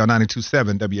 Sports Radio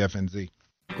 92.7 WFNZ.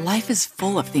 Life is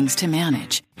full of things to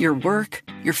manage. Your work,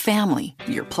 your family,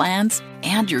 your plans,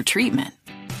 and your treatment.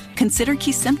 Consider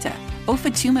Kesimpta,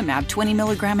 ofatumumab 20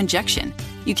 milligram injection.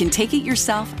 You can take it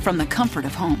yourself from the comfort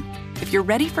of home. If you're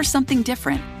ready for something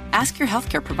different, ask your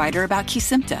healthcare provider about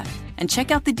Kesimpta and check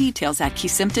out the details at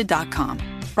Kesimpta.com.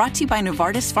 Brought to you by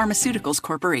Novartis Pharmaceuticals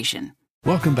Corporation.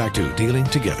 Welcome back to Dealing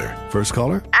Together. First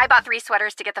caller? I bought 3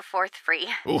 sweaters to get the 4th free.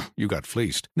 Oh, you got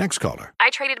fleeced. Next caller. I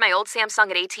traded my old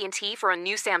Samsung at AT&T for a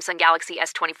new Samsung Galaxy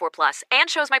S24 Plus and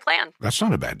chose my plan. That's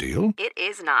not a bad deal. It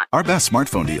is not. Our best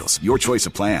smartphone deals, your choice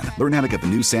of plan. Learn how to get the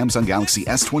new Samsung Galaxy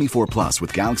S24 Plus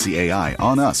with Galaxy AI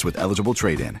on us with eligible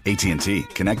trade-in. AT&T.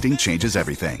 Connecting changes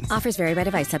everything. Offers vary by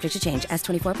device. Subject to change.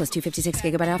 S24 plus 256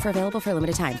 gigabyte offer available for a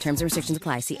limited time. Terms and restrictions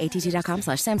apply. See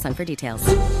att.com/Samsung for details.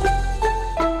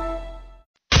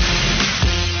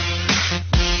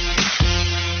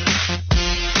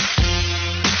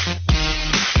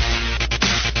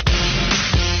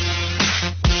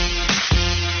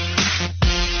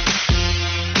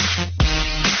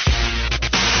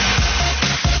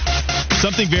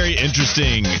 Something very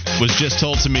interesting was just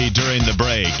told to me during the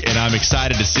break, and I'm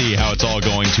excited to see how it's all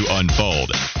going to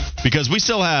unfold. Because we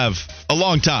still have a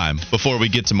long time before we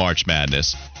get to March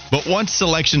Madness. But once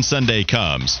Selection Sunday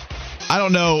comes, I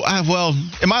don't know. Well,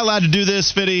 am I allowed to do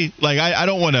this, Fitty? Like, I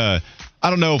don't want to. I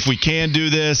don't know if we can do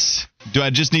this. Do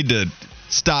I just need to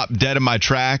stop dead in my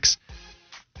tracks?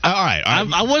 All right.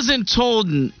 I wasn't told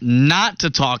not to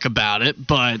talk about it,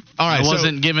 but I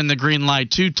wasn't given the green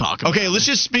light to talk about it. Okay, let's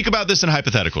just speak about this in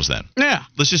hypotheticals then. Yeah.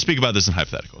 Let's just speak about this in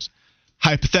hypotheticals.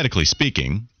 Hypothetically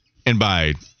speaking, and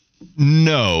by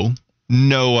no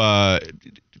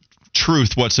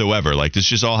truth whatsoever, like this is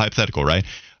just all hypothetical, right?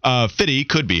 Fitty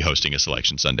could be hosting a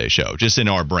Selection Sunday show, just in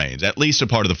our brains. At least a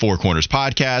part of the Four Corners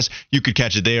podcast. You could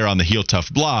catch it there on the Heel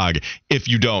Tough blog if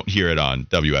you don't hear it on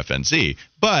WFNZ.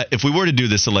 But if we were to do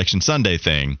this Selection Sunday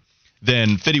thing,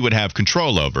 then Fitty would have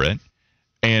control over it.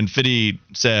 And Fitty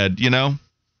said,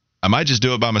 I might just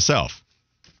do it by myself.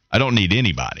 I don't need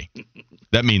anybody.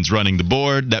 That means running the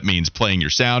board. That means playing your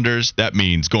sounders. That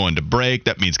means going to break.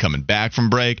 That means coming back from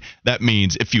break. That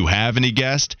means if you have any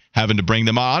guests, having to bring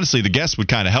them on. Honestly, the guests would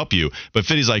kind of help you. But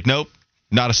Fitty's like, nope,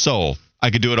 not a soul.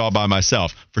 I could do it all by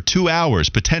myself for 2 hours,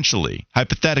 potentially,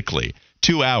 hypothetically,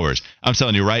 2 hours. I'm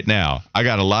telling you right now, I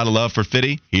got a lot of love for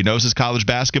Fitty. He knows his college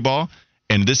basketball,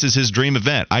 and this is his dream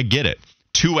event. I get it.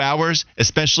 2 hours,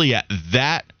 especially at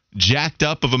that jacked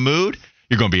up of a mood,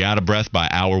 you're going to be out of breath by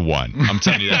hour 1. I'm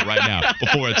telling you that right now.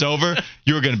 Before it's over,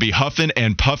 you're going to be huffing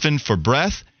and puffing for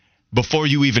breath before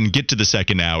you even get to the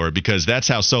second hour, because that's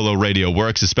how solo radio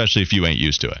works, especially if you ain't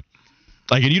used to it.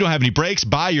 Like, and you don't have any breaks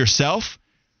by yourself.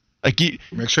 Like,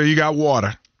 make sure you got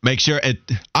water. Make sure.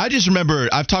 I just remember,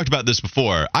 I've talked about this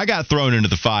before. I got thrown into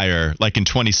the fire like in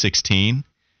 2016,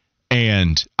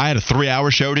 and I had a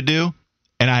 3-hour show to do,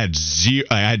 and I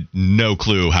had no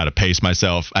clue how to pace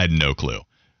myself. I had no clue.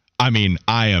 I mean,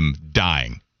 I am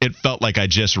dying. It felt like I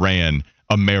just ran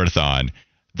a marathon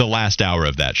the last hour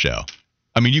of that show.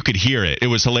 I mean, you could hear it. It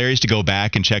was hilarious to go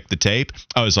back and check the tape.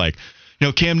 I was like,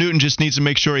 Cam Newton just needs to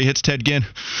make sure he hits Ted Ginn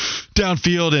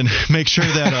downfield and make sure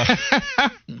that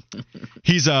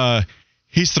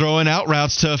he's throwing out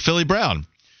routes to Philly Brown.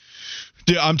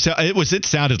 Dude, it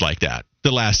sounded like that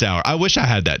the last hour. I wish I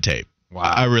had that tape. Wow.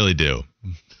 I really do.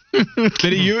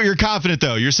 Fitty, you're confident,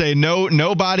 though. You're saying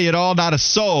nobody at all, not a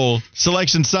soul.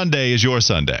 Selection Sunday is your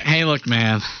Sunday. Hey, look,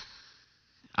 man.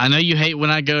 I know you hate when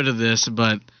I go to this,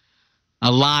 but a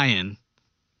lion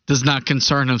does not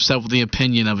concern himself with the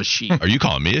opinion of a sheep. Are you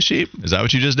calling me a sheep? Is that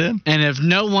what you just did? And if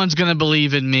no one's going to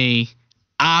believe in me,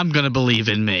 I'm going to believe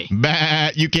in me.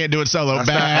 Bah, you can't do it solo. That's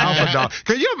the alpha dog.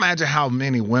 Can you imagine how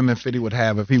many women Fitty would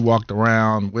have if he walked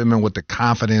around, women with the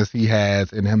confidence he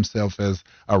has in himself as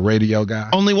a radio guy?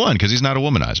 Only one, because he's not a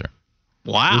womanizer.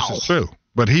 Wow. This is true.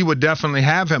 But he would definitely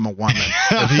have him a woman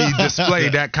if he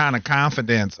displayed that kind of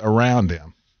confidence around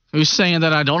him. Who's saying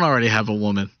that I don't already have a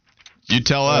woman? You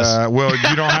tell us. Well,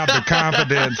 you don't have the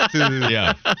confidence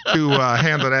to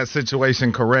handle that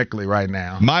situation correctly right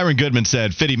now. Myron Goodman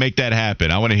said, Fitty, make that happen.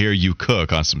 I want to hear you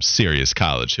cook on some serious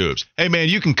college hoops. Hey, man,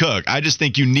 you can cook. I just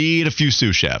think you need a few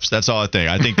sous chefs. That's all I think.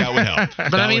 I think that would help.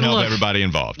 But that would help look, everybody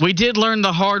involved. We did learn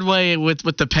the hard way with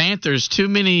the Panthers. Too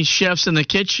many chefs in the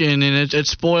kitchen, and it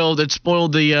spoiled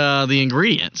the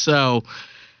ingredients. So,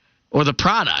 or the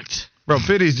product. Bro,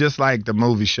 Fitty's just like the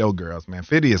movie Showgirls, man.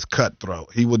 Fitty is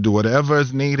cutthroat. He will do whatever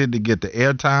is needed to get the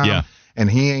airtime, and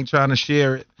he ain't trying to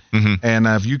share it. Mm-hmm. And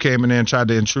if you came in there and tried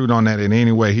to intrude on that in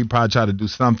any way, he'd probably try to do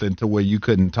something to where you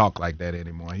couldn't talk like that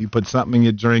anymore. He put something in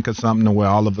your drink or something to where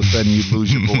all of a sudden you'd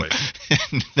lose your voice.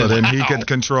 So then he could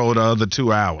control the other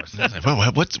 2 hours.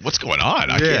 Well, what's going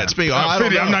on? I can't speak. Fitty,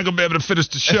 I'm not going to be able to finish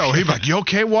the show. He'd be like, you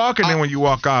okay, Walk? And then when you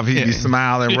walk off, he'd be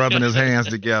smiling, rubbing his hands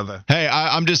together. Hey,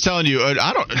 I'm just telling you,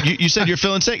 you said you're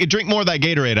feeling sick. Drink more of that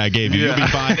Gatorade I gave you. You'll be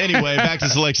fine. Anyway, back to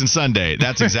Selection Sunday.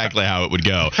 That's exactly how it would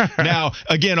go. Now,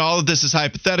 again, all of this is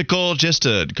hypothetical, just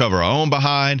to cover our own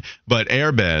behind, but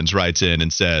Airbends writes in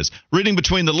and says, reading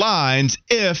between the lines,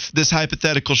 if this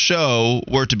hypothetical show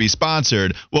were to be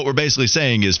sponsored, what we're basically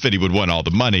saying is Fitty would want all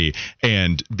the money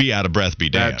and be out of breath,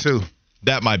 be damned. That too.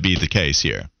 That might be the case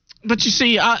here. But you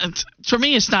see, for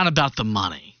me, it's not about the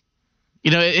money.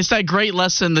 It's that great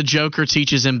lesson the Joker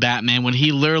teaches in Batman when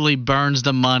he literally burns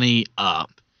the money up.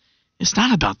 It's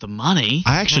not about the money.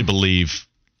 I actually believe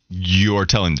you're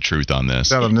telling the truth on this.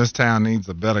 Tell them this town needs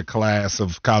a better class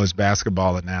of college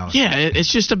basketball analysis. Yeah,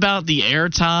 it's just about the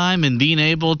airtime and being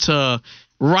able to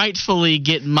rightfully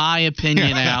get my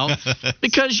opinion out.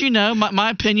 Because, my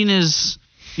opinion is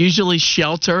usually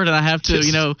sheltered, and I have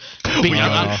to, I'm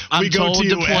we go told to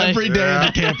you to play every day in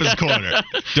the campus corner.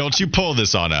 Don't you pull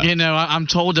this on us. I'm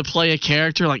told to play a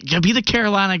character like, be the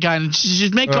Carolina guy and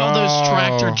just make all those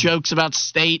tractor jokes about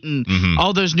State and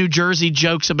all those New Jersey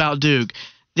jokes about Duke.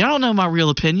 Y'all don't know my real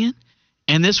opinion,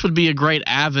 and this would be a great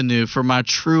avenue for my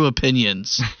true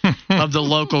opinions of the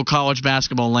local college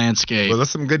basketball landscape. Well,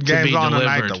 there's some good games on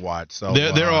tonight to watch. So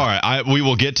there are. We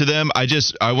will get to them.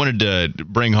 I wanted to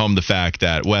bring home the fact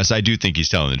that, Wes, I do think he's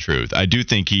telling the truth. I do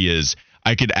think he is.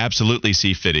 I could absolutely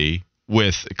see Fitty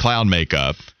with clown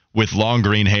makeup, with long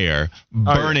green hair,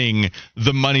 burning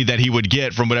the money that he would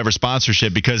get from whatever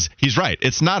sponsorship, because he's right.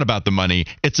 It's not about the money.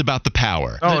 It's about the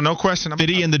power. Oh, no question.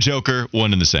 Fitty and the Joker,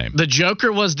 one and the same. The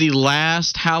Joker was the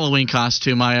last Halloween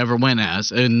costume I ever went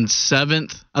as in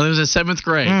seventh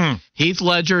grade. Heath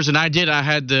Ledger's, and I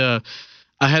had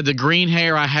the green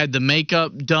hair. I had the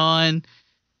makeup done.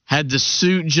 Had the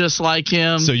suit just like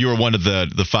him. So you were one of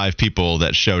the 5 people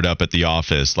that showed up at the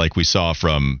office, like we saw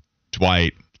from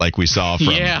Dwight, like we saw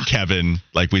from Kevin,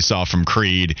 like we saw from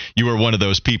Creed. You were one of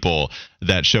those people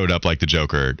that showed up like the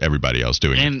Joker, everybody else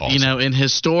doing it. And, also. in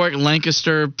historic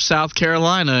Lancaster, South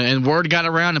Carolina, and word got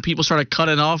around and people started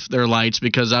cutting off their lights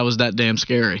because I was that damn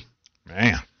scary.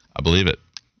 Man. I believe it.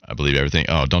 I believe everything.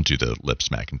 Oh, don't do the lip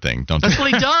smacking thing. That's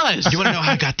what he does. You want to know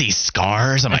how I got these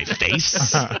scars on my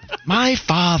face? My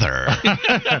father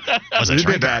was a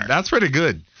drinker. That's pretty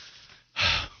good.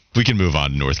 We can move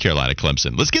on to North Carolina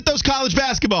Clemson. Let's get those college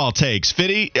basketball takes.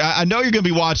 Fitty, I know you're going to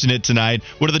be watching it tonight.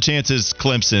 What are the chances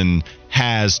Clemson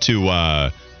has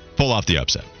to pull off the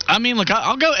upset? I mean, look,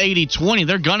 I'll go 80-20.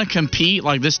 They're going to compete.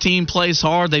 Like, this team plays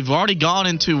hard. They've already gone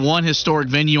into one historic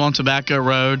venue on Tobacco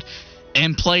Road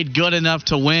and played good enough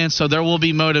to win, so there will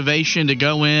be motivation to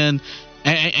go in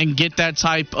and get that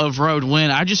type of road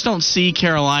win. I just don't see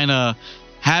Carolina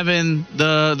having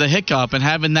the hiccup and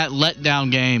having that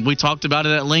letdown game. We talked about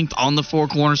it at length on the Four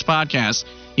Corners podcast.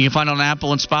 You can find it on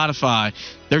Apple and Spotify.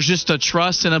 There's just a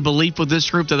trust and a belief with this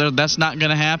group that that's not going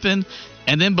to happen.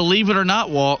 And then, believe it or not,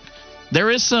 Walt, there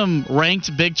is some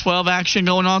ranked Big 12 action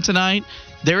going on tonight.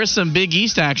 There is some Big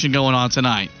East action going on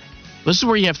tonight. This is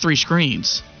where you have 3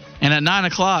 screens. And at 9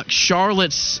 o'clock,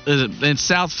 Charlotte's in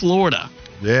South Florida.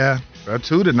 Yeah,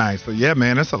 2 tonight. So, yeah,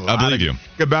 man, that's a lot. I believe you.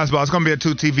 Good basketball. It's going to be a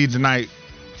 2 TV tonight,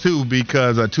 too,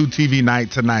 because a 2 TV night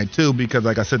tonight, too, because,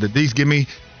 like I said, the D's give me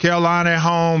Carolina at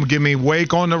home, give me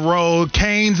Wake on the road.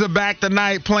 Canes are back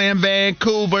tonight playing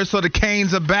Vancouver, so the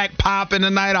Canes are back popping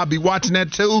tonight. I'll be watching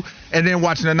that, too, and then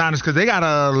watching the Niners because they got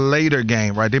a later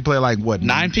game, right? They play like, what?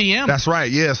 9 p.m. That's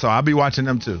right, yeah, so I'll be watching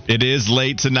them, too. It is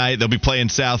late tonight. They'll be playing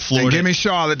South Florida. And give me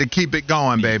Charlotte to keep it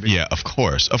going, baby. Yeah, of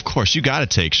course. Of course. You got to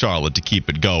take Charlotte to keep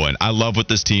it going. I love what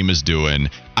this team is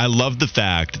doing. I love the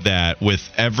fact that with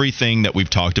everything that we've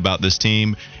talked about this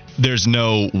team, there's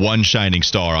no one shining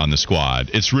star on the squad.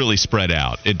 It's really spread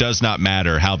out. It does not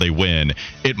matter how they win.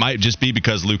 It might just be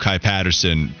because Lukai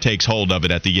Patterson takes hold of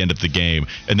it at the end of the game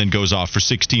and then goes off for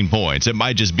 16 points. It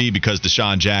might just be because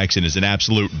Deshaun Jackson is an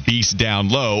absolute beast down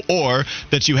low, or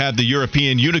that you have the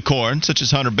European unicorn, such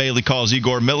as Hunter Bailey calls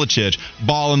Igor Milicic,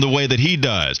 balling the way that he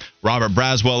does. Robert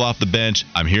Braswell off the bench.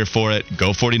 I'm here for it. Go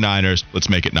 49ers. Let's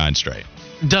make it 9 straight.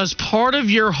 Does part of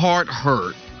your heart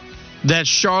hurt that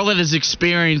Charlotte is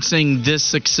experiencing this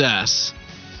success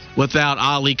without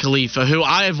Ali Khalifa, who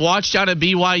I have watched out at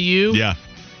BYU? Yeah.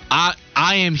 I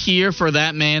am here for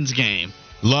that man's game.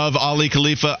 Love Ali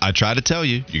Khalifa. I tried to tell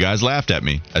you. You guys laughed at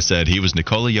me. I said he was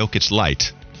Nikola Jokic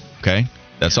light. Okay?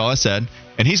 That's all I said.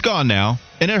 And he's gone now.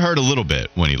 And it hurt a little bit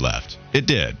when he left. It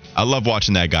did. I love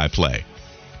watching that guy play.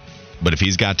 But if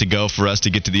he's got to go for us to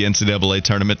get to the NCAA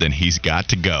tournament, then he's got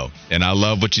to go. And I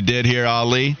love what you did here,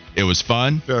 Ali. It was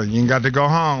fun. So you ain't got to go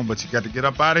home, but you got to get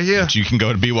up out of here. But you can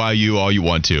go to BYU all you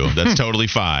want to. That's totally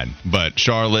fine. But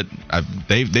Charlotte,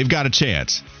 they've got a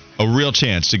chance, a real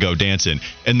chance to go dancing.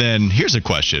 And then here's a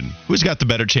question. Who's got the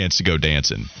better chance to go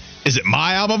dancing? Is it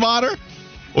my alma mater?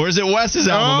 Or is it Wes's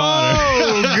alma mater?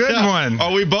 Oh, good one.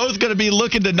 Are we both going to be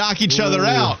looking to knock each other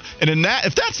out? And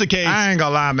if that's the case, I ain't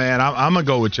gonna lie, man. I'm gonna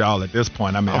go with y'all at this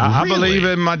point. I mean, I believe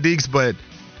in my Deeks, but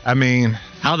I mean,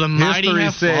 how the mighty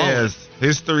have fallen.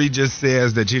 History just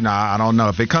says that I don't know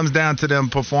if it comes down to them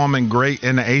performing great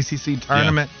in the ACC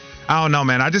tournament. Yeah. I don't know,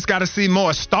 man. I just got to see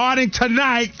more. Starting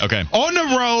tonight, okay, on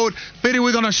the road, Fitty,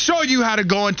 we're gonna show you how to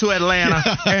go into Atlanta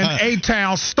and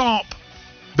A-Town stomp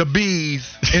the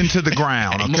bees into the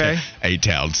ground, okay?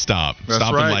 A-Town stomp. That's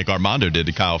Stomping right. like Armando did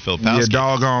to Kyle Filipowski. Yeah,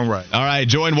 doggone right. All right,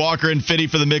 join Walker and Fitty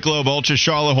for the Michelob Ultra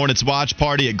Charlotte Hornets watch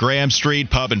party at Graham Street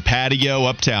Pub and Patio,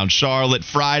 Uptown Charlotte,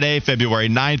 Friday, February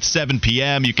 9th, 7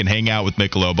 p.m. You can hang out with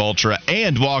Michelob Ultra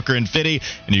and Walker and Fitty,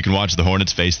 and you can watch the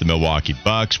Hornets face the Milwaukee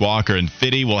Bucks. Walker and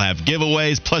Fitty will have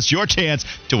giveaways, plus your chance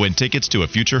to win tickets to a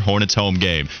future Hornets home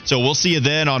game. So we'll see you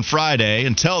then on Friday.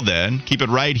 Until then, keep it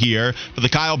right here for the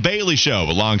Kyle Bailey Show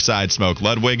alongside Smoke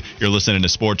Ludwig. You're listening to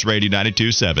Sports Radio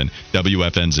 92.7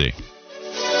 WFNZ.